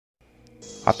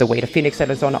Off the way to Phoenix,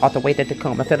 Arizona, off the way to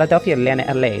Tacoma, Philadelphia,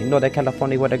 Atlanta, LA, Northern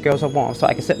California where the girls are warm, so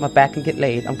I can sit my back and get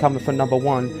laid. I'm coming for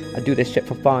 #1, I do this shit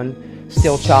for fun.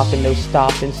 Still chopping, no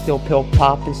stopping, still pill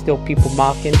popping, still people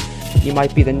mocking. You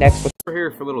might be the next one. We're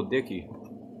here for Lil Dicky.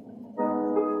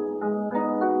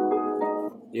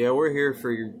 Yeah, we're here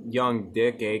for Young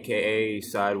Dick, aka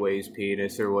Sideways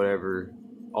Penis, or whatever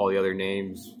all the other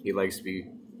names he likes to be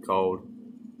called.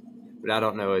 But I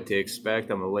don't know what to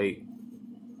expect. I'm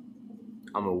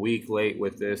a week late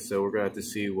with this, so we're gonna have to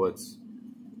see what's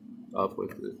up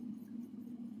with it.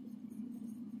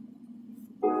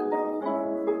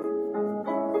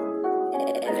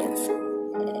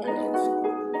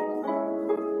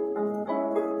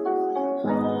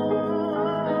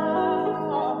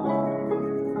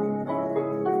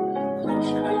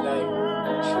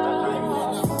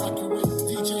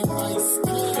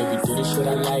 Do the shit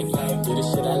I like, do the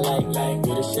shit I like,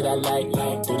 do the shit I like,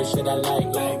 do the shit I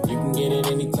like. You can get it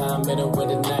anytime, middle of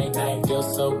the night.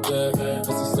 Feels so good,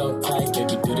 pussy so tight.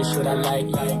 Baby, do the shit I like,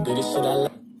 do the shit I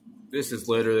like. This is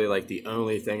literally like the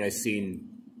only thing I've seen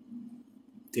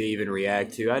to even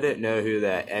react to. I didn't know who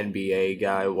that NBA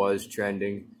guy was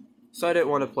trending, so I didn't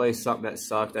want to play something that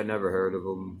sucked. I never heard of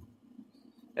him.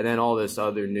 And then all this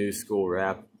other new school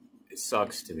rap, it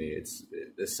sucks to me.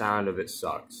 The sound of it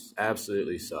sucks.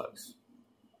 Absolutely sucks.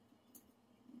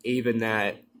 Even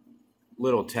that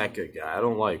Lil Dicky guy, I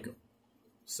don't like him.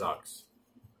 Sucks.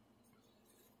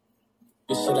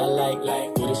 Do the shit I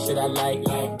like, do the shit I like,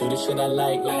 do the shit I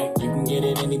like. You can get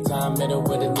it anytime, middle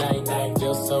of the night.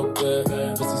 Feels so good,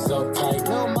 pussy so tight.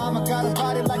 Little mama got a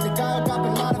body like the guy who got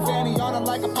Bin fanny on her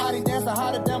like a potty dancer,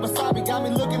 hotter than wasabi. Got me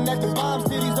looking at the bomb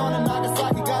cities on the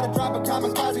Nagasaki. Gotta drop a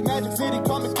kamikaze, Magic City,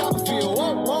 call me Copperfield.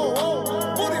 Whoa, whoa,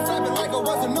 whoa. Booty flapping like it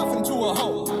wasn't nothing to a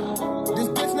hoe. This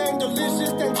bitch named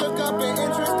Delicious, then took up an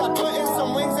interest. I put in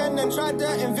some wings and then tried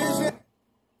to envision.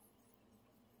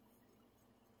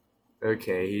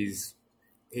 Okay,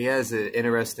 he has an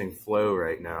interesting flow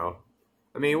right now.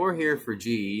 I mean, we're here for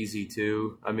G-Eazy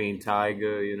too. I mean,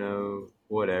 Tyga, you know,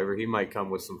 whatever. He might come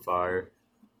with some fire.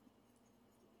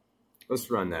 Let's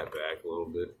run that back a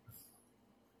little bit.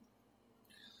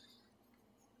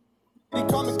 He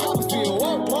called me Copperfield.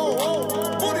 Whoa, whoa, whoa.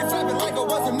 Booty flapping like it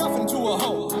wasn't nothing to a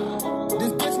hoe.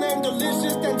 This bitch named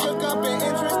Delicious, then took up an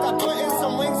interest. I put in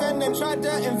some wings and then tried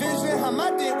to envision how my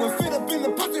dick would fit up in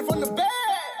the pussy from the back.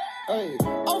 Hey,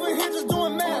 over here just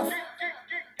doing math.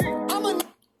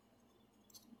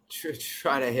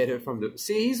 Try to hit it from the...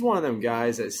 See, he's one of them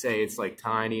guys that say it's like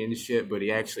tiny and shit, but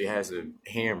he actually has a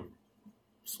hammer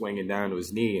swinging down to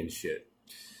his knee and shit.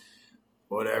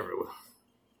 Whatever.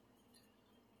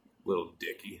 Lil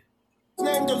Dicky.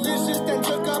 Named Delicious, then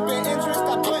took up an interest.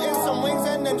 I put in some wings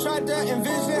and then tried to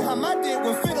envision how my dick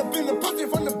would fit up in the pussy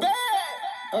from the back.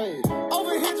 Hey,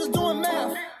 over here just doing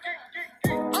math.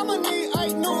 I'ma need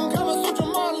Ike Newton, Kama Sutra,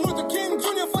 Martin Luther King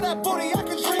Jr. for that booty I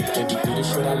can drink. Baby, do the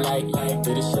shit I like,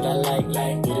 do the shit I like,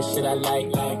 do the shit I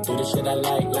like, do the shit I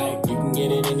like. You can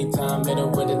get it anytime, middle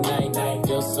of the night.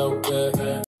 Feels so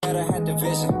good. I had the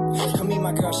vision. Come meet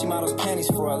my girl, she models panties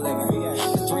for a living.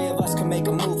 The three of us can make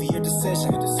a movie, your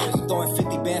decision. I'm throwing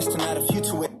 50 bands tonight, a few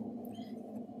to it.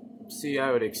 See,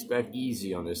 I would expect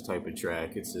easy on this type of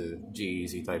track. It's a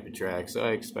G-Eazy type of track, so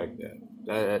I expect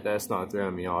that. That's not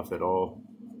throwing me off at all.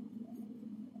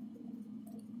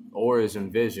 Or his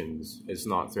envisions, it's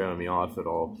not throwing me off at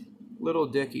all. Lil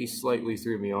Dicky slightly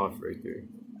threw me off right there.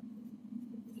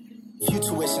 Few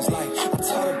tuitions like, I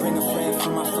told her bring a friend for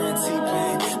my friend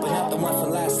T-Pain, but not the one for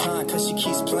last time, cause she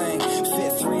keeps playing.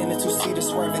 Fit 3 in a 2-seater,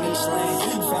 swerving each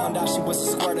lane. Found out she was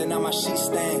a squirt and now my sheet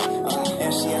stain.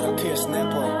 And she had a pierced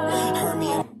nipple. Heard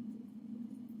me in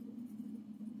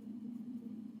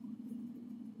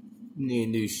Need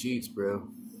new sheets, bro.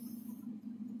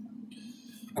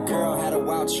 a girl had a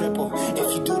wild triple.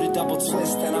 If you do the double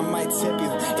twist, then I might tip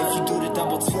you. If you do the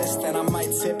double twist, then I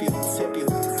might tip you.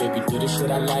 Baby, do the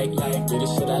shit I like, do the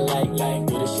shit I like,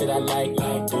 do the shit I like,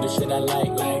 do the shit I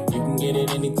like. You can get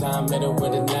it anytime, middle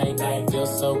of the night.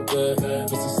 Feels so good,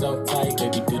 pussy so tight.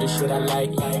 Baby, do the shit I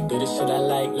like, do the shit I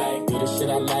like, do the shit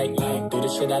I like, do the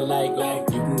shit I like.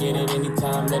 You can get it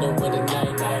anytime, middle of the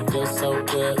night. Feels so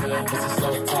good, pussy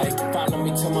so tight. Follow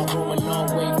me to my room a long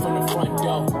way from the front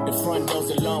door. The front door's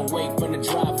a long way from the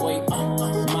driveway.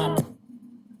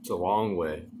 It's a long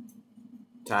way.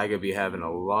 Tyga be having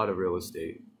a lot of real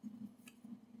estate.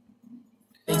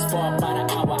 Things far by the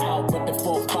hour out with the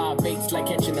 4-5-8s like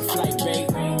catching a flight, babe.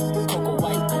 Cocoa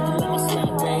white, you know my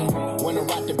smell, babe. When I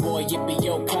rock the boy, yippee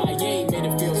yo, Kanye. Made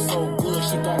it feel so good,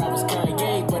 she thought I was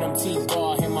Kanye. But I'm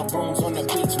T-Bar, and my room's on the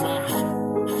beach, my...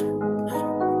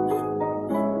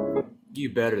 You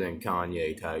better than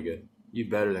Kanye, Tyga. You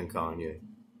better than Kanye.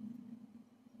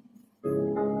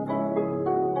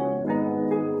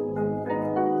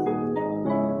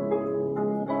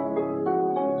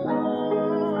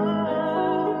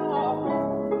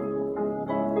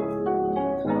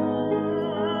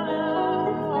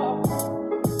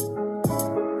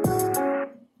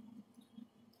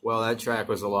 Well, that track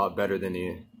was a lot better than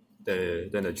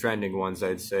the trending ones,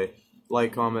 I'd say.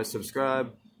 Like, comment,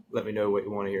 subscribe. Let me know what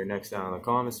you want to hear next down in the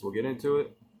comments. We'll get into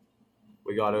it.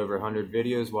 We got over 100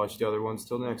 videos. Watch the other ones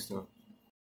till next time.